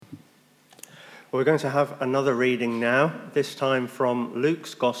We're going to have another reading now, this time from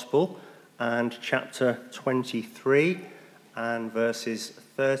Luke's Gospel and chapter 23 and verses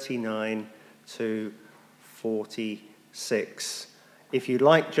 39 to 46. If you'd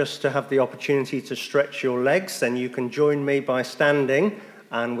like just to have the opportunity to stretch your legs, then you can join me by standing,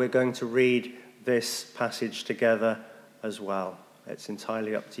 and we're going to read this passage together as well. It's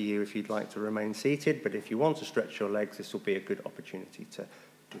entirely up to you if you'd like to remain seated, but if you want to stretch your legs, this will be a good opportunity to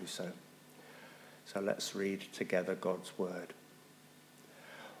do so. So let's read together God's word.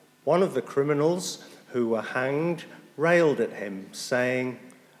 One of the criminals who were hanged railed at him, saying,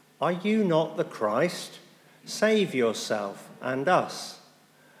 "Are you not the Christ? Save yourself and us."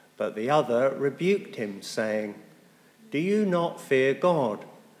 But the other rebuked him, saying, "Do you not fear God,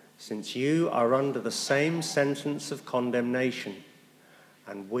 since you are under the same sentence of condemnation?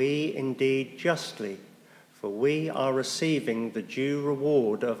 And we indeed justly, for we are receiving the due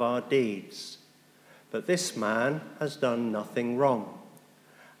reward of our deeds. But this man has done nothing wrong."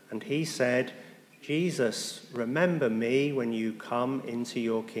 And he said, "Jesus, remember me when you come into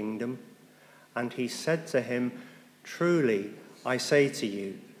your kingdom." And he said to him, "Truly, I say to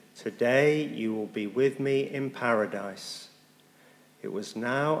you, today you will be with me in paradise." It was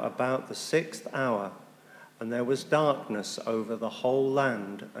now about the 6th hour, and there was darkness over the whole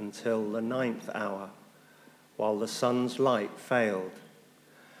land until the 9th hour, while the sun's light failed.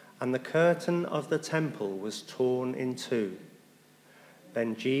 And the curtain of the temple was torn in two.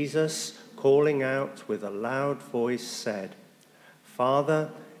 Then Jesus, calling out with a loud voice, said,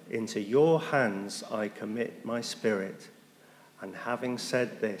 "Father, into your hands I commit my spirit." And having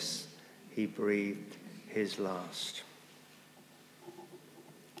said this, he breathed his last.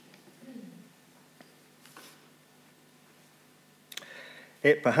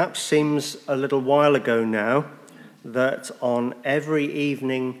 It perhaps seems a little while ago now that on every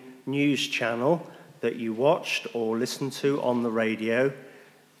evening news channel that you watched or listened to on the radio,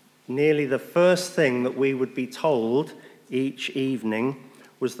 nearly the first thing that we would be told each evening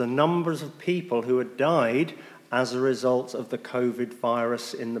was the numbers of people who had died as a result of the COVID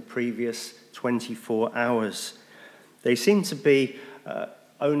virus in the previous 24 hours. They seem to be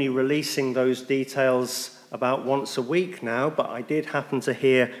only releasing those details about once a week now, but I did happen to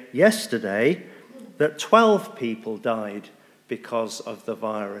hear yesterday that 12 people died because of the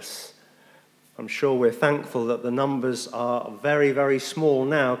virus. I'm sure we're thankful that the numbers are very, very small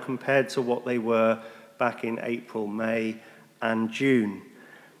now compared to what they were back in April, May, and June.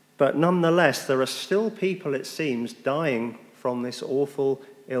 But nonetheless, there are still people, it seems, dying from this awful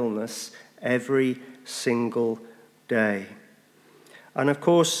illness every single day. And of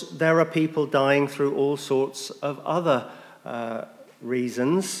course, there are people dying through all sorts of other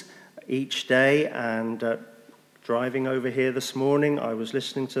reasons each day. And driving over here this morning, I was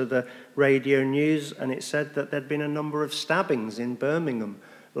listening to the radio news, and it said that there'd been a number of stabbings in Birmingham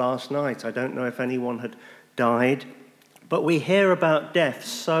last night. I don't know if anyone had died, but we hear about death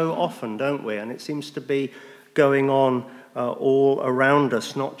so often, don't we? And it seems to be going on all around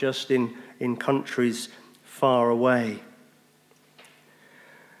us, not just in countries far away.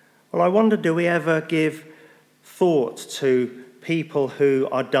 Well, I wonder, do we ever give thought to people who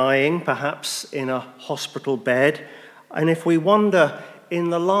are dying, perhaps in a hospital bed? And if we wonder,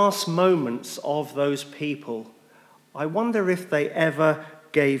 in the last moments of those people, I wonder if they ever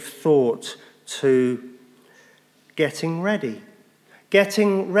gave thought to getting ready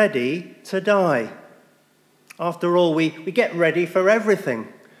to die. After all, we get ready for everything.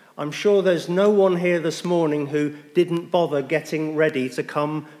 I'm sure there's no one here this morning who didn't bother getting ready to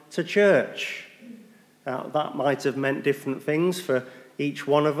come to church. That might have meant different things for each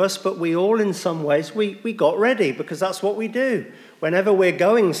one of us, but we all, in some ways, we got ready because that's what we do. Whenever we're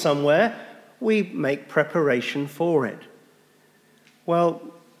going somewhere, we make preparation for it. Well,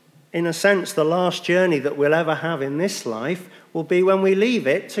 in a sense, the last journey that we'll ever have in this life will be when we leave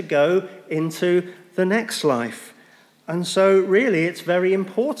it to go into the next life. And so really it's very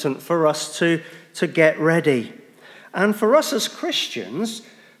important for us to get ready. And for us as Christians,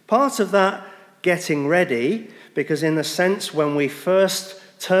 part of that getting ready, because in a sense when we first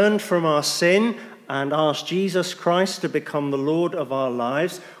turned from our sin and asked Jesus Christ to become the Lord of our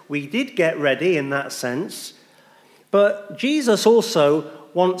lives, we did get ready in that sense. But Jesus also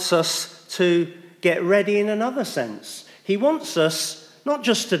wants us to get ready in another sense. He wants us not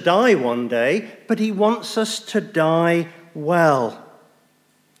just to die one day, but he wants us to die well.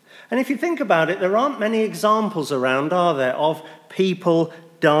 And if you think about it, there aren't many examples around, are there, of people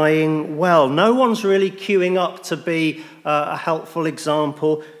dying well. No one's really queuing up to be a helpful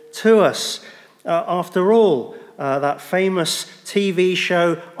example to us. After all, that famous TV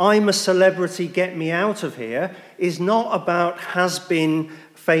show, I'm a Celebrity, Get Me Out of Here, is not about has-been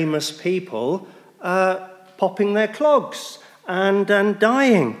famous people popping their clogs and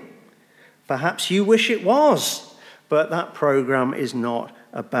dying. Perhaps you wish it was, but that program is not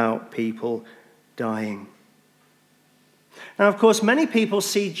about people dying. Now, of course, many people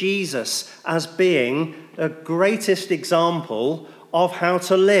see Jesus as being the greatest example of how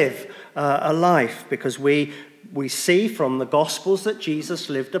to live a life, because we see from the Gospels that Jesus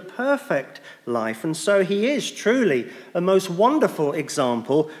lived a perfect life, and so he is truly a most wonderful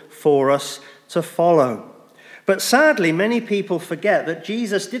example for us to follow. But sadly, many people forget that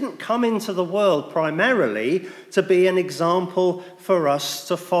Jesus didn't come into the world primarily to be an example for us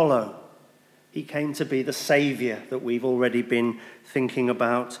to follow. He came to be the Saviour that we've already been thinking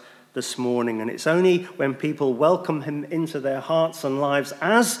about this morning. And it's only when people welcome him into their hearts and lives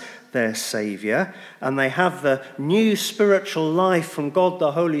as their Saviour, and they have the new spiritual life from God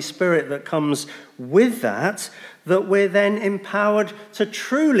the Holy Spirit that comes with that, that we're then empowered to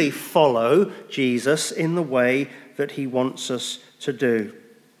truly follow Jesus in the way that he wants us to do.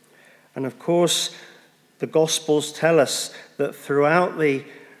 And of course, the Gospels tell us that throughout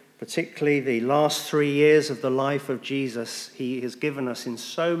particularly the last 3 years of the life of Jesus, he has given us in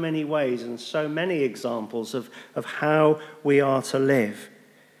so many ways and so many examples of how we are to live.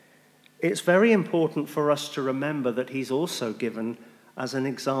 It's very important for us to remember that he's also given as an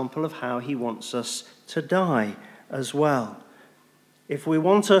example of how he wants us to die as well. If we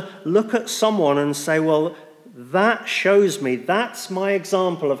want to look at someone and say, well, that shows me, that's my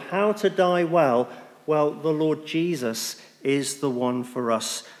example of how to die well, the Lord Jesus is the one for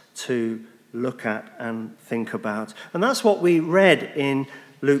us to look at and think about. And that's what we read in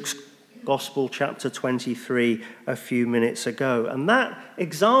Luke's Gospel, chapter 23, a few minutes ago. And that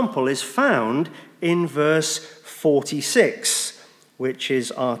example is found in verse 46, which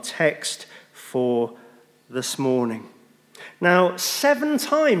is our text for this morning. Now, 7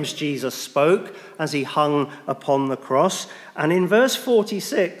 times Jesus spoke as he hung upon the cross. And in verse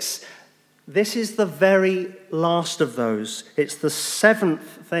 46, this is the very last of those. It's the 7th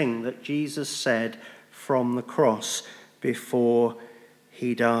thing that Jesus said from the cross before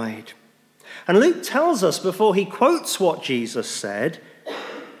he died. And Luke tells us, before he quotes what Jesus said,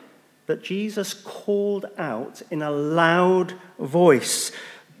 that Jesus called out in a loud voice.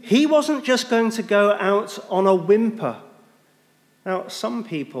 He wasn't just going to go out on a whimper. Now, some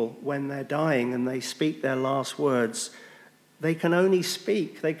people, when they're dying and they speak their last words, they can only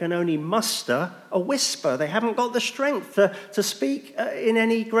speak, they can only muster a whisper. They haven't got the strength to speak in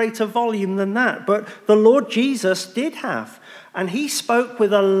any greater volume than that. But the Lord Jesus did have. And he spoke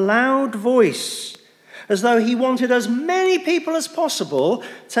with a loud voice, as though he wanted as many people as possible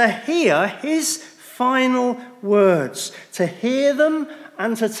to hear his final words, to hear them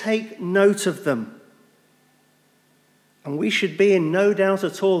and to take note of them. And we should be in no doubt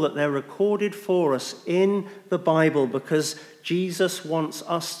at all that they're recorded for us in the Bible, because Jesus wants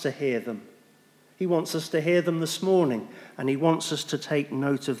us to hear them. He wants us to hear them this morning, and he wants us to take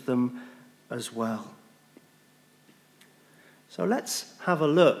note of them as well. So let's have a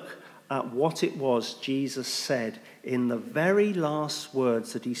look at what it was Jesus said in the very last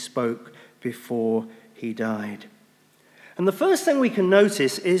words that he spoke before he died. And the first thing we can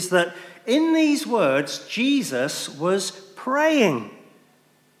notice is that in these words, Jesus was praying.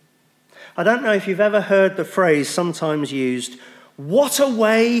 I don't know if you've ever heard the phrase sometimes used, "What a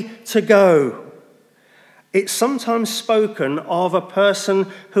way to go." It's sometimes spoken of a person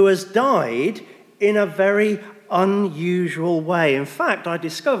who has died in a very unusual way. In fact, I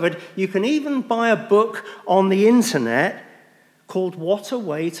discovered you can even buy a book on the internet called What a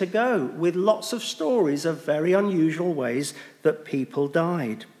Way to Go, with lots of stories of very unusual ways that people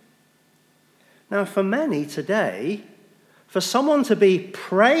died. Now, for many today, for someone to be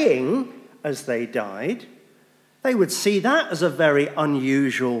praying as they died, they would see that as a very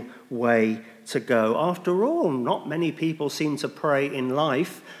unusual way to go. After all, not many people seem to pray in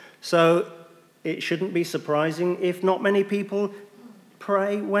life, so it shouldn't be surprising if not many people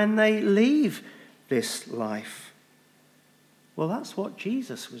pray when they leave this life. Well, that's what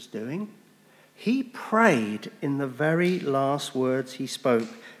Jesus was doing. He prayed in the very last words he spoke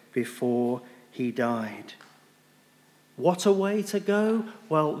before he died. What a way to go?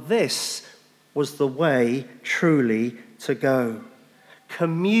 Well, this was the way truly to go.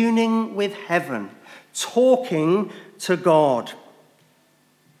 Communing with heaven, talking to God.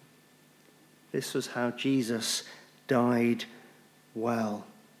 This was how Jesus died well.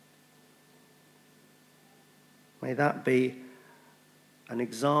 May that be an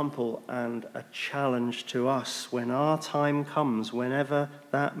example and a challenge to us when our time comes, whenever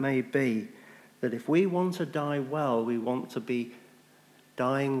that may be, that if we want to die well, we want to be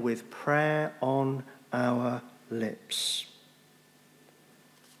dying with prayer on our lips.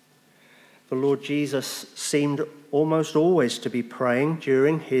 The Lord Jesus seemed almost always to be praying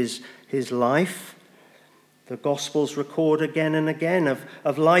during his life. The Gospels record again and again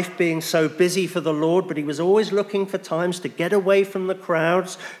of life being so busy for the Lord, but he was always looking for times to get away from the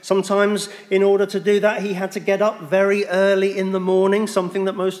crowds. Sometimes in order to do that, he had to get up very early in the morning, something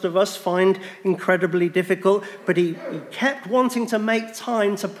that most of us find incredibly difficult. But he kept wanting to make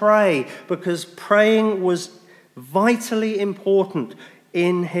time to pray because praying was vitally important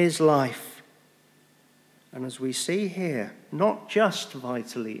in his life. And as we see here, not just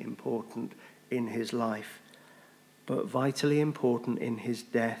vitally important in his life, but vitally important in his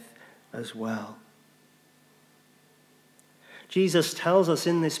death as well. Jesus tells us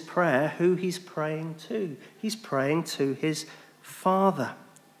in this prayer who he's praying to. He's praying to his Father.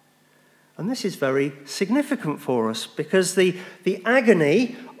 And this is very significant for us because the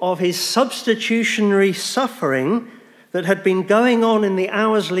agony of his substitutionary suffering that had been going on in the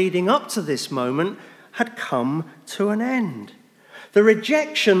hours leading up to this moment had come to an end. The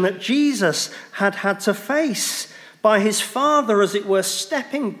rejection that Jesus had had to face by his Father, as it were,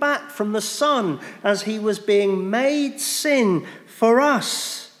 stepping back from the Son as he was being made sin for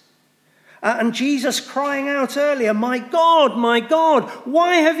us. And Jesus crying out earlier, my God,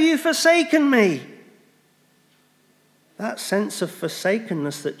 why have you forsaken me?" That sense of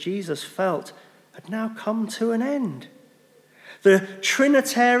forsakenness that Jesus felt had now come to an end. The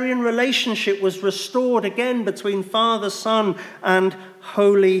Trinitarian relationship was restored again between Father, Son, and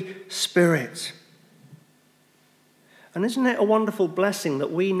Holy Spirit. And isn't it a wonderful blessing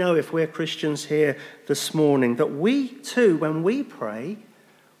that we know, if we're Christians here this morning, that we too, when we pray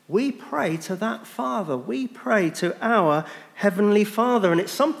to that Father. We pray to our Heavenly Father. And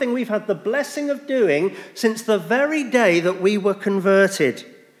it's something we've had the blessing of doing since the very day that we were converted.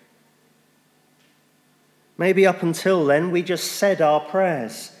 Maybe up until then, we just said our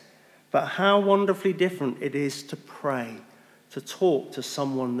prayers. But how wonderfully different it is to pray, to talk to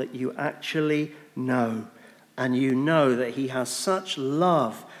someone that you actually know. And you know that he has such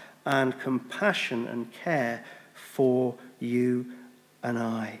love and compassion and care for you and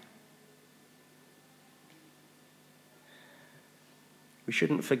I. We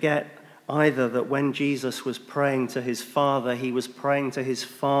shouldn't forget either that when Jesus was praying to his Father, he was praying to his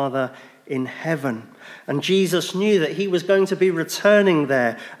Father in heaven. And Jesus knew that he was going to be returning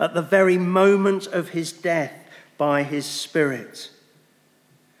there at the very moment of his death by his Spirit.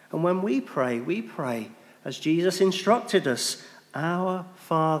 And when we pray as Jesus instructed us, our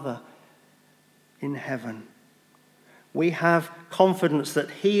Father in heaven. We have confidence that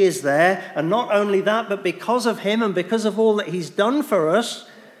he is there, and not only that, but because of him and because of all that he's done for us,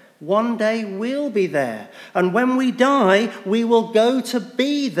 one day we'll be there. And when we die, we will go to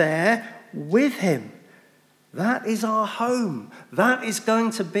be there with him. That is our home. That is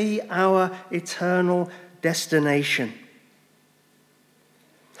going to be our eternal destination.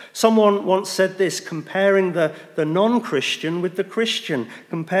 Someone once said this, comparing the non-Christian with the Christian,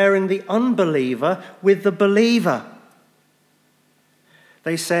 comparing the unbeliever with the believer.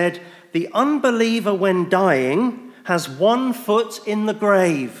 They said, the unbeliever when dying has one foot in the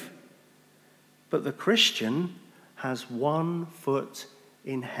grave, but the Christian has 1 foot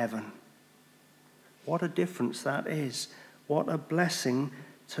in heaven. What a difference that is. What a blessing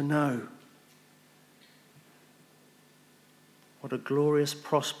to know. What a glorious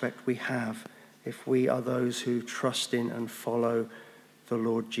prospect we have if we are those who trust in and follow the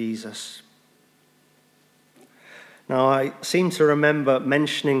Lord Jesus. Now, I seem to remember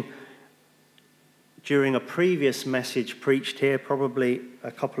mentioning during a previous message preached here, probably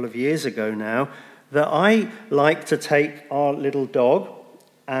a couple of years ago now, that I like to take our little dog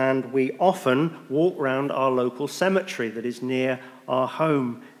and we often walk round our local cemetery that is near our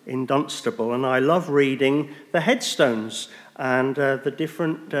home in Dunstable. And I love reading the headstones and the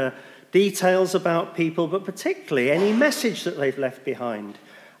different details about people, but particularly any message that they've left behind.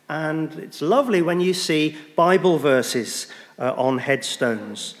 And it's lovely when you see Bible verses on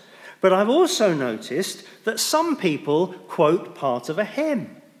headstones. But I've also noticed that some people quote part of a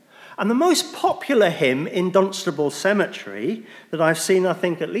hymn. And the most popular hymn in Dunstable Cemetery that I've seen, I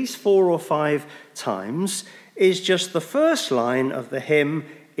think, at least 4 or 5 times is just the first line of the hymn,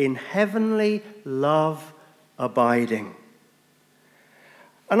 "In heavenly love abiding."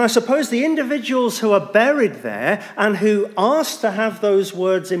 And I suppose the individuals who are buried there and who asked to have those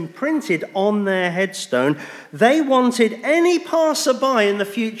words imprinted on their headstone, they wanted any passerby in the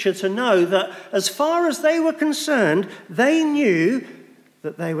future to know that as far as they were concerned, they knew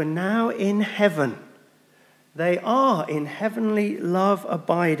that they were now in heaven. They are in heavenly love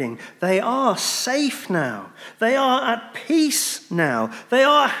abiding. They are safe now. They are at peace now. They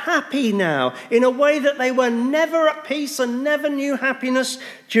are happy now in a way that they were never at peace and never knew happiness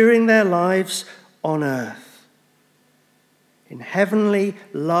during their lives on earth. In heavenly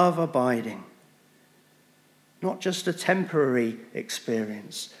love abiding. Not just a temporary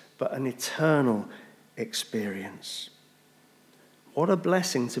experience, but an eternal experience. What a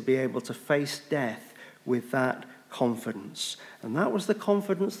blessing to be able to face death with that confidence. And that was the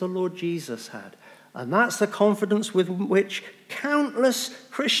confidence the Lord Jesus had. And that's the confidence with which countless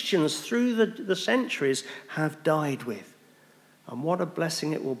Christians through the centuries have died with. And what a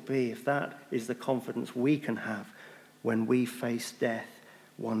blessing it will be if that is the confidence we can have when we face death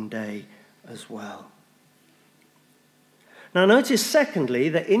one day as well. Now notice secondly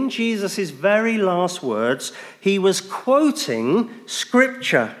that in Jesus' very last words, he was quoting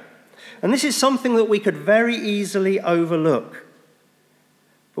Scripture. And this is something that we could very easily overlook.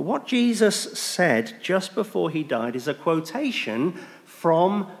 But what Jesus said just before he died is a quotation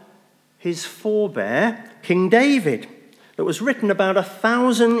from his forebear, King David, that was written about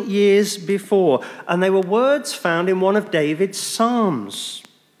 1,000 years before. And they were words found in one of David's Psalms.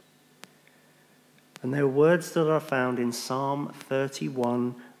 And they were words that are found in Psalm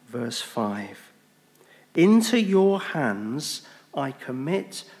 31, verse 5. Into your hands I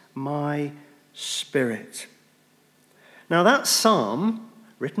commit my spirit. Now that psalm,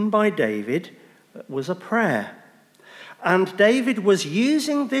 written by David, was a prayer. And David was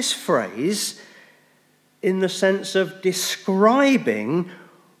using this phrase in the sense of describing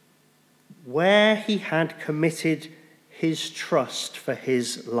where he had committed his trust for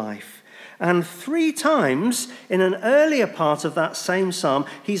his life. And 3 times in an earlier part of that same psalm,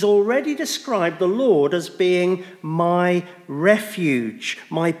 he's already described the Lord as being my refuge,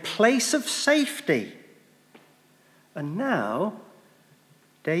 my place of safety. And now,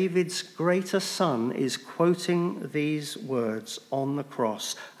 David's greater son is quoting these words on the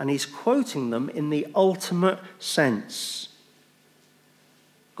cross, and he's quoting them in the ultimate sense.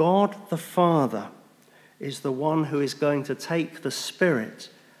 God the Father is the one who is going to take the Spirit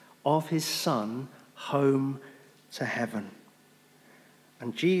of his Son home to heaven.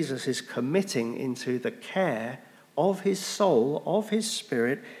 And Jesus is committing into the care of his soul, of his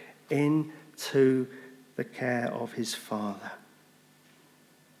spirit, into the care of his Father.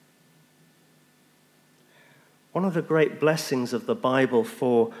 One of the great blessings of the Bible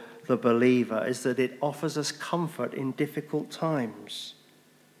for the believer is that it offers us comfort in difficult times.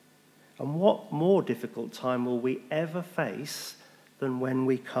 And what more difficult time will we ever face than when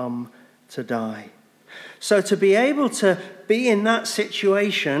we come to die? So to be able to be in that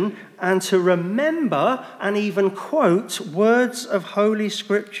situation and to remember and even quote words of Holy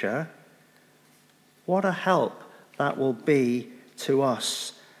Scripture, what a help that will be to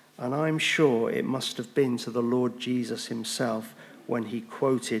us. And I'm sure it must have been to the Lord Jesus himself when he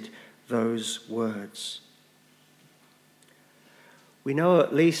quoted those words. We know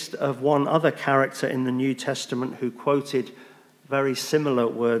at least of one other character in the New Testament who quoted very similar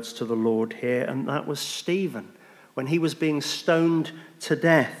words to the Lord here, and that was Stephen, when he was being stoned to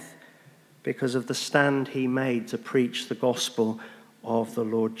death because of the stand he made to preach the gospel of the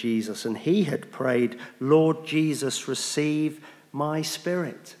Lord Jesus. And he had prayed, Lord Jesus, receive my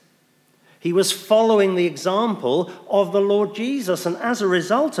spirit. He was following the example of the Lord Jesus, and as a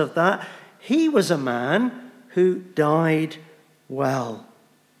result of that, he was a man who died well.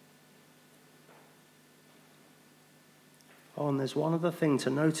 Oh, and there's one other thing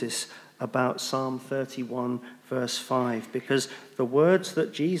to notice about Psalm 31, verse 5, because the words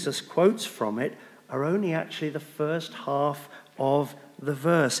that Jesus quotes from it are only actually the first half of the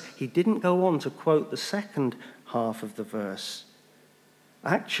verse. He didn't go on to quote the second half of the verse.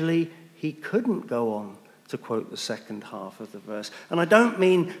 Actually, he couldn't go on to quote the second half of the verse. And I don't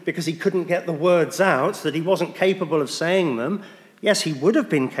mean because he couldn't get the words out, that he wasn't capable of saying them. Yes, he would have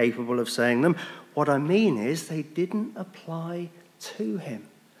been capable of saying them. What I mean is they didn't apply to him.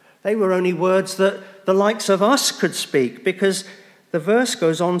 They were only words that the likes of us could speak, because the verse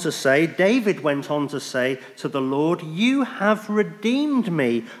goes on to say, David went on to say to the Lord, you have redeemed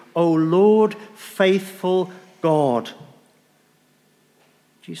me, O Lord, faithful God.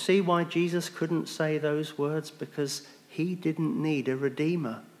 Do you see why Jesus couldn't say those words? Because he didn't need a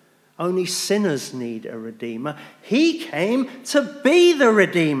redeemer. Only sinners need a redeemer. He came to be the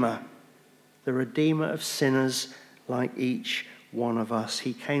redeemer of sinners like each one of us.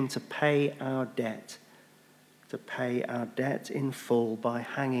 He came to pay our debt in full by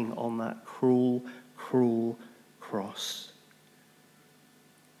hanging on that cruel, cruel cross.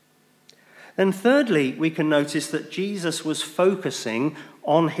 Then thirdly, we can notice that Jesus was focusing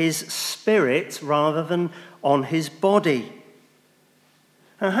on his spirit rather than on his body.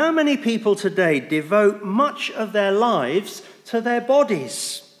 Now, how many people today devote much of their lives to their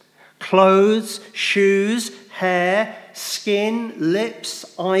bodies? Clothes, shoes, hair, skin, lips,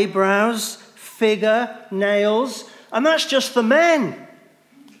 eyebrows, figure, nails, and that's just the men.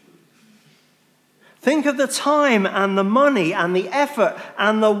 Think of the time and the money and the effort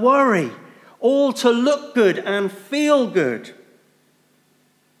and the worry, all to look good and feel good.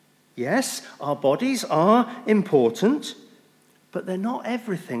 Yes, our bodies are important, but they're not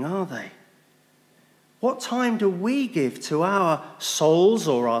everything, are they? What time do we give to our souls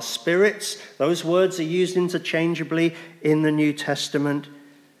or our spirits? Those words are used interchangeably in the New Testament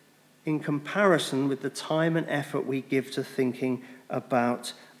in comparison with the time and effort we give to thinking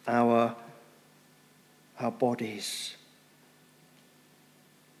about our bodies.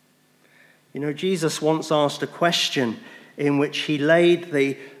 You know, Jesus once asked a question in which he laid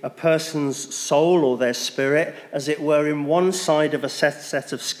a person's soul or their spirit, as it were, in one side of a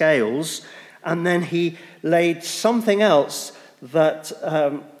set of scales, and then he laid something else that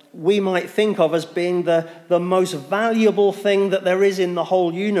we might think of as being the most valuable thing that there is in the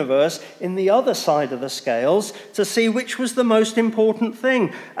whole universe in the other side of the scales to see which was the most important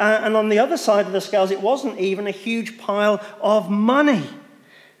thing. And on the other side of the scales, it wasn't even a huge pile of money.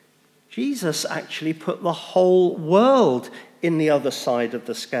 Jesus actually put the whole world in the other side of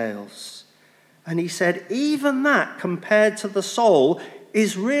the scales. And he said, even that, compared to the soul,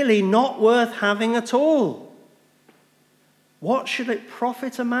 is really not worth having at all. What should it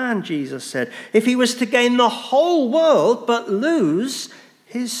profit a man, Jesus said, if he was to gain the whole world but lose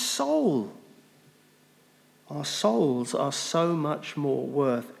his soul? Our souls are so much more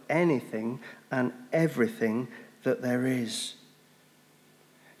worth anything and everything that there is.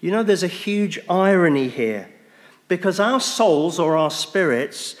 You know, there's a huge irony here, because our souls or our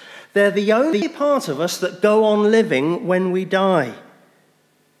spirits, they're the only part of us that go on living when we die.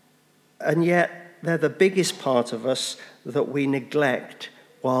 And yet, they're the biggest part of us that we neglect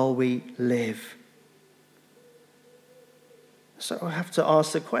while we live. So I have to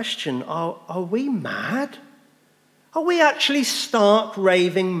ask the question, are we mad? Are we actually stark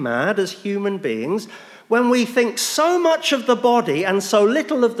raving mad as human beings when we think so much of the body and so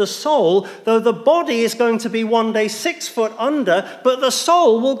little of the soul, though the body is going to be one day 6 foot under, but the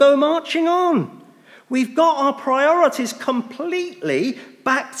soul will go marching on? We've got our priorities completely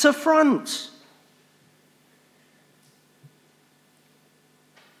back to front.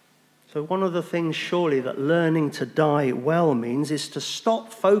 So one of the things surely that learning to die well means is to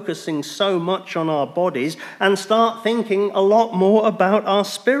stop focusing so much on our bodies and start thinking a lot more about our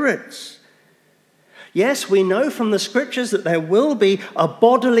spirits. Yes, we know from the scriptures that there will be a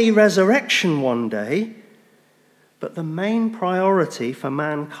bodily resurrection one day, but the main priority for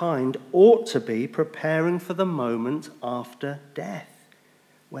mankind ought to be preparing for the moment after death,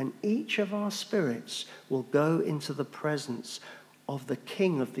 when each of our spirits will go into the presence of the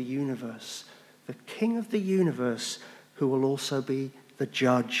King of the universe who will also be the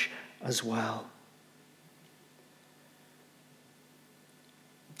judge as well.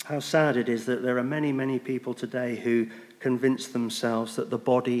 How sad it is that there are many, many people today who convince themselves that the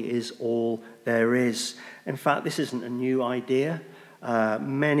body is all there is. In fact, this isn't a new idea.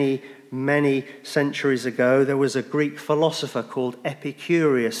 Many centuries ago, there was a Greek philosopher called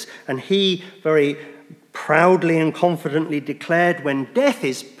Epicurus, and he very proudly and confidently declared, when death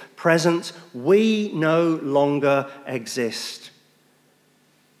is present, we no longer exist.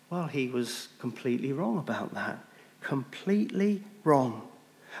 Well, he was completely wrong about that. Completely wrong.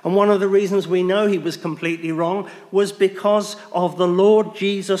 And one of the reasons we know he was completely wrong was because of the Lord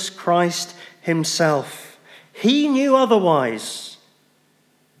Jesus Christ himself. He knew otherwise.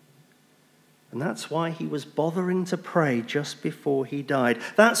 And that's why he was bothering to pray just before he died.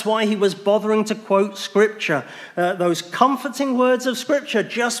 That's why he was bothering to quote Scripture, those comforting words of Scripture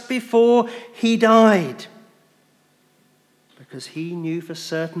just before he died. Because he knew for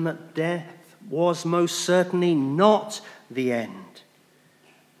certain that death was most certainly not the end.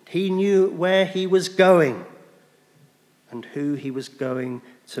 He knew where he was going and who he was going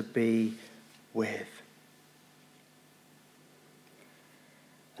to be with.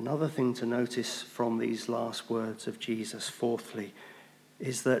 Another thing to notice from these last words of Jesus, fourthly,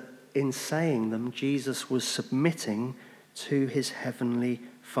 is that in saying them, Jesus was submitting to his heavenly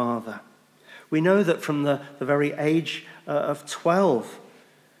Father. We know that from the very age of 12,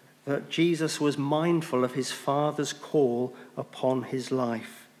 that Jesus was mindful of his Father's call upon his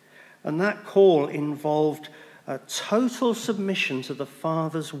life. And that call involved a total submission to the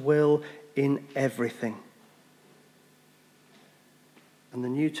Father's will in everything. And the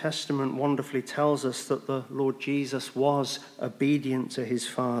New Testament wonderfully tells us that the Lord Jesus was obedient to his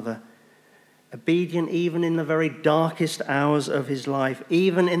Father. Obedient even in the very darkest hours of his life,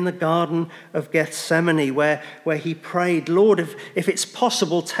 even in the Garden of Gethsemane, where he prayed, Lord, if it's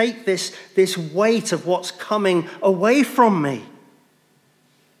possible, take this weight of what's coming away from me.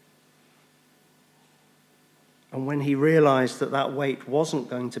 And when he realized that weight wasn't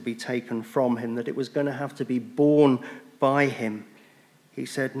going to be taken from him, that it was going to have to be borne by him, he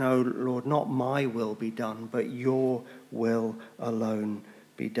said, no, Lord, not my will be done, but your will alone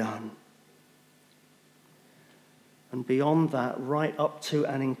be done. And beyond that, right up to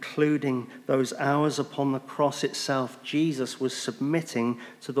and including those hours upon the cross itself, Jesus was submitting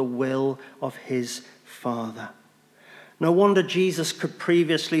to the will of his Father. No wonder Jesus could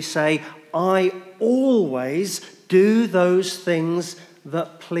previously say, I always do those things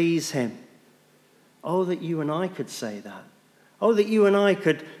that please him. Oh, that you and I could say that. Oh, that you and I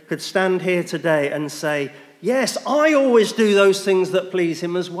could stand here today and say, yes, I always do those things that please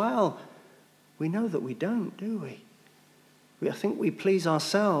him as well. We know that we don't, do we? I think we please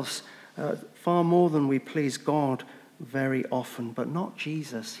ourselves far more than we please God very often, but not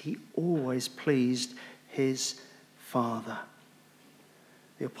Jesus. He always pleased his Father.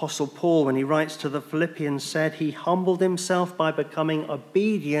 The Apostle Paul, when he writes to the Philippians, said he humbled himself by becoming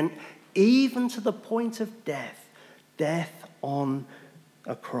obedient even to the point of death on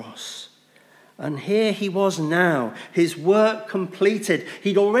a cross. And here he was now, his work completed.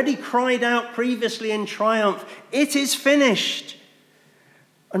 He'd already cried out previously in triumph, it is finished.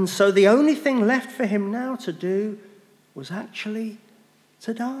 And so the only thing left for him now to do was actually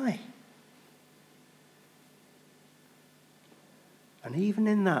to die. And even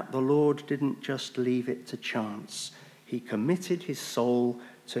in that, the Lord didn't just leave it to chance. He committed his soul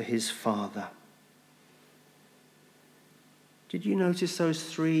to his Father. Did you notice those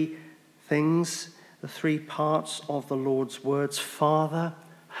three things, the three parts of the Lord's words? Father,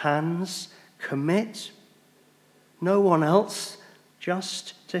 hands, commit. No one else,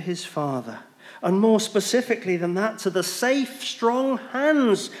 just to his Father. And more specifically than that, to the safe, strong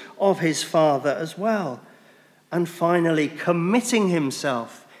hands of his Father as well. And finally, committing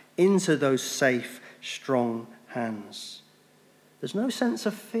himself into those safe, strong hands. There's no sense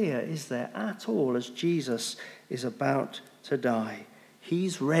of fear, is there, at all, as Jesus is about to die.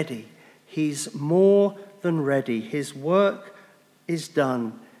 He's ready. He's more than ready. His work is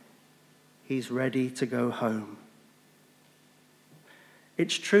done. He's ready to go home.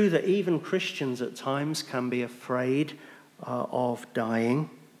 It's true that even Christians at times can be afraid of dying.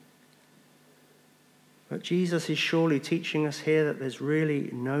 But Jesus is surely teaching us here that there's really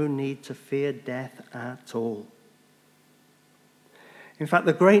no need to fear death at all. In fact,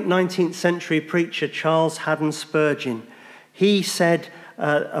 the great 19th century preacher Charles Haddon Spurgeon, he said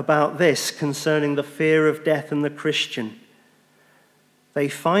about this concerning the fear of death and the Christian, they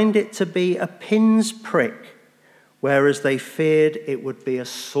find it to be a pin's prick, whereas they feared it would be a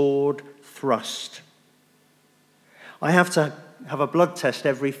sword thrust. I have to have a blood test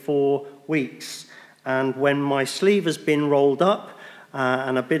every 4 weeks, and when my sleeve has been rolled up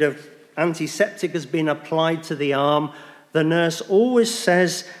and a bit of antiseptic has been applied to the arm, the nurse always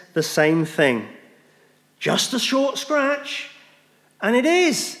says the same thing. Just a short scratch. And it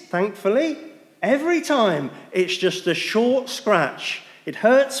is, thankfully, every time it's just a short scratch. It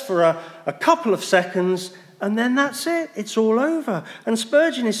hurts for a couple of seconds, and then that's it. It's all over. And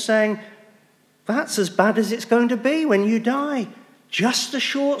Spurgeon is saying, that's as bad as it's going to be when you die. Just a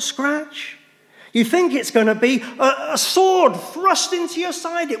short scratch. You think it's going to be a sword thrust into your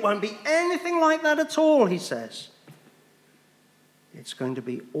side. It won't be anything like that at all, he says. It's going to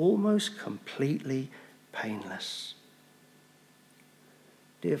be almost completely painless.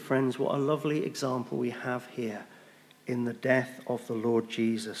 Dear friends, what a lovely example we have here in the death of the Lord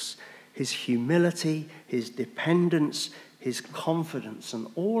Jesus. His humility, his dependence, his confidence, and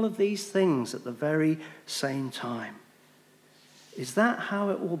all of these things at the very same time. Is that how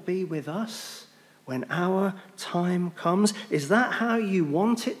it will be with us when our time comes? Is that how you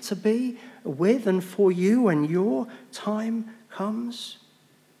want it to be with and for you when your time comes?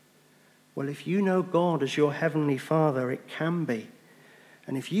 Well, if you know God as your heavenly Father, it can be.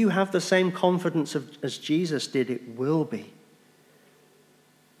 And if you have the same confidence as Jesus did, it will be.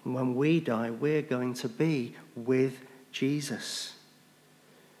 And when we die, we're going to be with Jesus.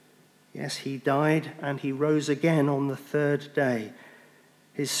 Yes, he died and he rose again on the third day.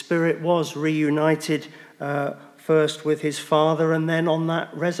 His spirit was reunited first with his Father, and then on that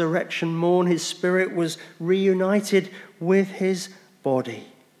resurrection morn, his spirit was reunited with his body.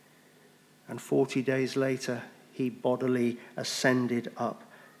 And 40 days later, he bodily ascended up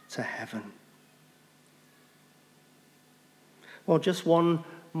to heaven. Well, just one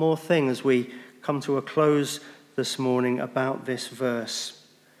more thing as we come to a close this morning about this verse.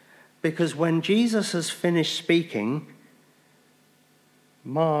 Because when Jesus has finished speaking,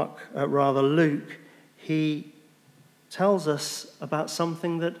 Luke, he tells us about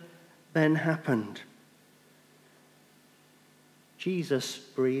something that then happened. Jesus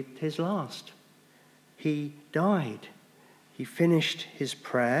breathed his last. He died. He finished his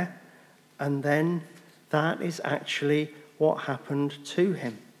prayer, and then that is actually what happened to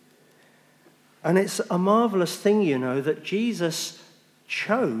him. And it's a marvelous thing, that Jesus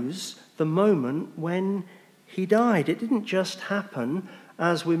chose the moment when he died. It didn't just happen,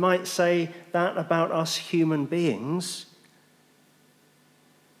 as we might say that about us human beings.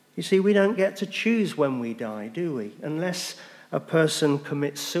 You see, we don't get to choose when we die, do we? Unless a person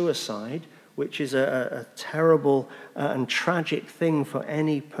commits suicide, which is a terrible and tragic thing for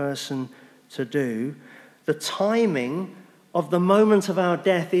any person to do. The timing of the moment of our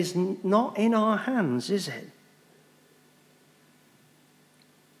death is not in our hands, is it?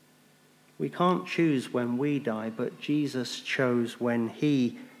 We can't choose when we die, but Jesus chose when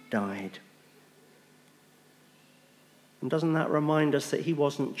he died. And doesn't that remind us that he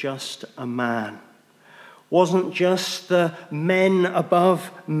wasn't just a man? Wasn't just the men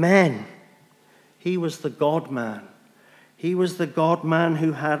above men. He was the God-man. He was the God-man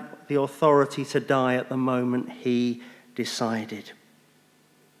who had the authority to die at the moment he decided.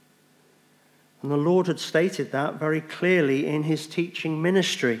 And the Lord had stated that very clearly in his teaching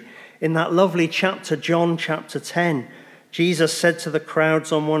ministry. In that lovely chapter, John chapter 10, Jesus said to the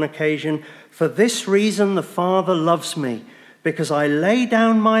crowds on one occasion, "For this reason the Father loves me, because I lay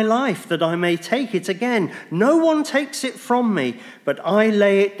down my life that I may take it again. No one takes it from me, but I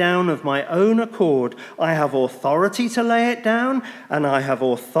lay it down of my own accord. I have authority to lay it down, and I have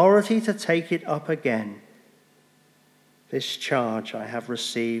authority to take it up again. This charge I have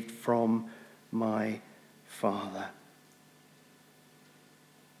received from my Father."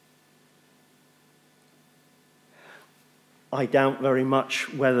 I doubt very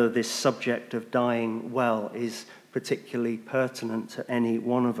much whether this subject of dying well is particularly pertinent to any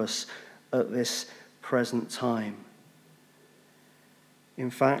one of us at this present time. In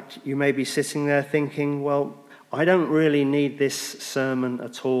fact, you may be sitting there thinking, well, I don't really need this sermon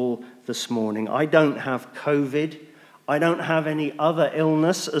at all this morning. I don't have COVID. I don't have any other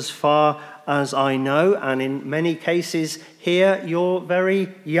illness as far as I know. And in many cases here, you're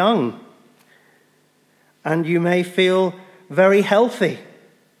very young. And you may feel very healthy.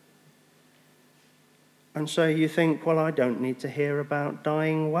 And so you think, well, I don't need to hear about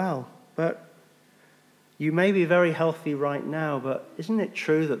dying well. But you may be very healthy right now, but isn't it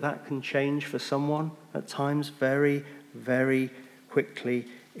true that that can change for someone at times very, very quickly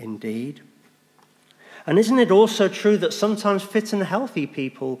indeed? And isn't it also true that sometimes fit and healthy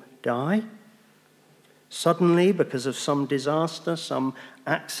people die suddenly because of some disaster, some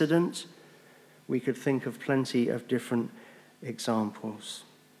accident? We could think of plenty of different examples.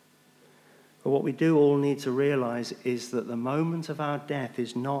 But what we do all need to realize is that the moment of our death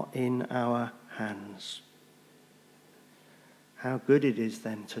is not in our hands. How good it is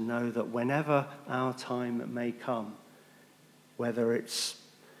then to know that whenever our time may come, whether it's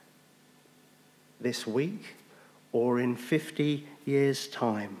this week or in 50 years'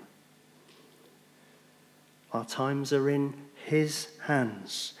 time, our times are in his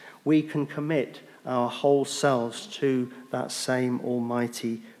hands. We can commit our whole selves to that same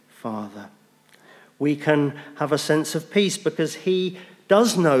Almighty Father. We can have a sense of peace because he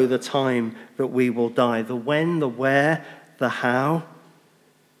does know the time that we will die, the when, the where, the how.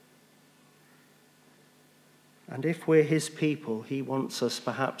 And if we're his people, he wants us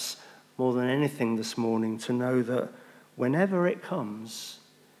perhaps more than anything this morning to know that whenever it comes,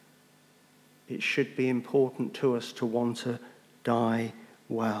 it should be important to us to want to die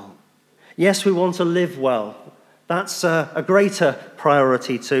well. Yes, we want to live well. That's a greater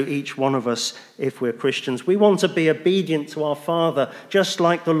priority to each one of us if we're Christians. We want to be obedient to our Father, just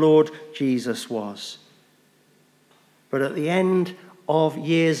like the Lord Jesus was. But at the end of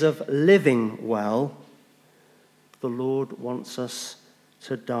years of living well, the Lord wants us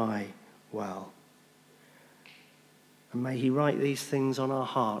to die well. And may he write these things on our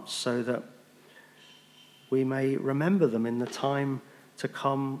hearts so that we may remember them in the time to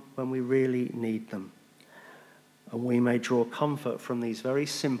come when we really need them. And we may draw comfort from these very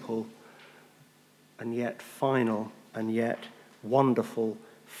simple and yet final and yet wonderful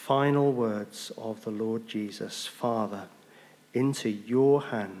final words of the Lord Jesus. Father, into your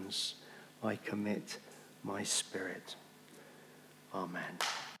hands I commit my spirit. Amen.